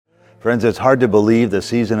Friends, it's hard to believe the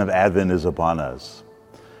season of Advent is upon us.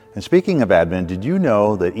 And speaking of Advent, did you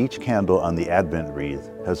know that each candle on the Advent wreath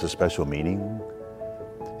has a special meaning?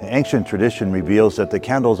 An ancient tradition reveals that the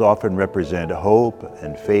candles often represent hope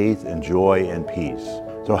and faith and joy and peace.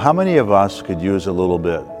 So how many of us could use a little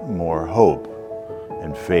bit more hope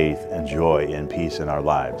and faith and joy and peace in our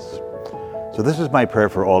lives? So this is my prayer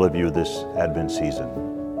for all of you this Advent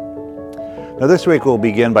season. Now this week we'll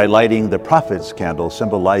begin by lighting the prophet's candle,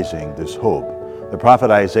 symbolizing this hope. The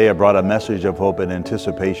prophet Isaiah brought a message of hope in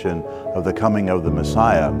anticipation of the coming of the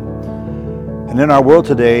Messiah. And in our world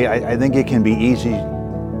today, I think it can be easy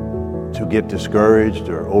to get discouraged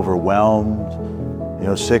or overwhelmed.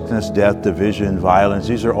 Sickness, death, division, violence,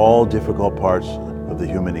 these are all difficult parts of the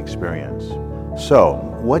human experience. So,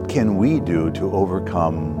 what can we do to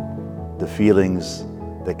overcome the feelings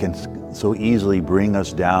that can so easily bring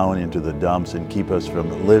us down into the dumps and keep us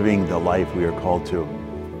from living the life we are called to?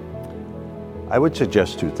 I would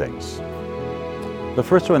suggest two things. The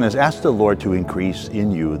first one is ask the Lord to increase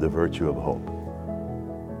in you the virtue of hope.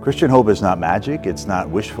 Christian hope is not magic, it's not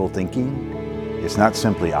wishful thinking, it's not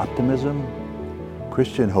simply optimism.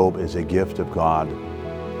 Christian hope is a gift of God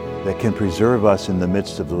that can preserve us in the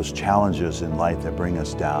midst of those challenges in life that bring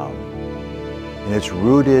us down. And it's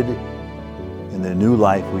rooted in the new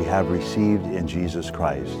life we have received in Jesus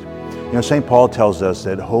Christ. St. Paul tells us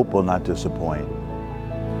that hope will not disappoint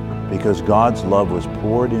because God's love was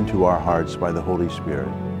poured into our hearts by the Holy Spirit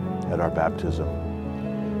at our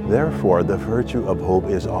baptism. Therefore, the virtue of hope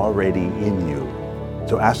is already in you.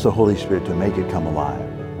 So ask the Holy Spirit to make it come alive.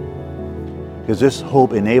 Because this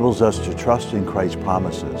hope enables us to trust in Christ's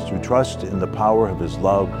promises, to trust in the power of His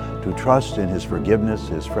love, to trust in His forgiveness,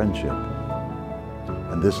 His friendship.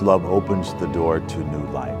 And this love opens the door to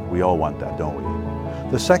new life. We all want that, don't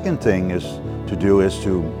we? The second thing is to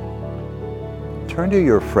turn to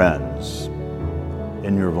your friends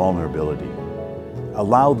in your vulnerability.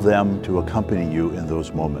 Allow them to accompany you in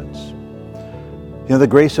those moments. The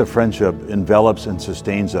grace of friendship envelops and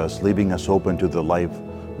sustains us, leaving us open to the life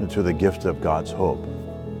and to the gift of God's hope.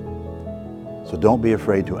 So don't be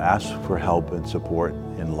afraid to ask for help and support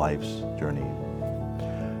in life's journey.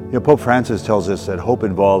 Pope Francis tells us that hope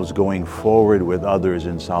involves going forward with others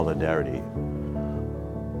in solidarity.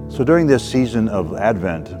 So during this season of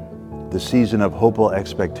Advent, the season of hopeful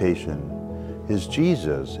expectation, is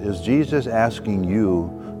Jesus asking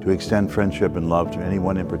you to extend friendship and love to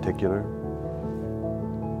anyone in particular?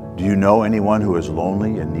 Do you know anyone who is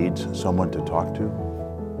lonely and needs someone to talk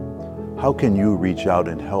to? How can you reach out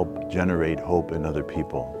and help generate hope in other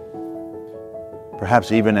people?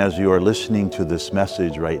 Perhaps even as you are listening to this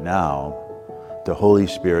message right now, the Holy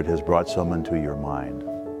Spirit has brought someone to your mind.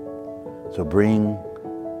 So bring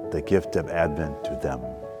the gift of Advent to them.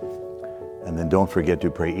 And then don't forget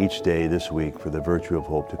to pray each day this week for the virtue of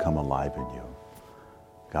hope to come alive in you.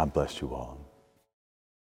 God bless you all.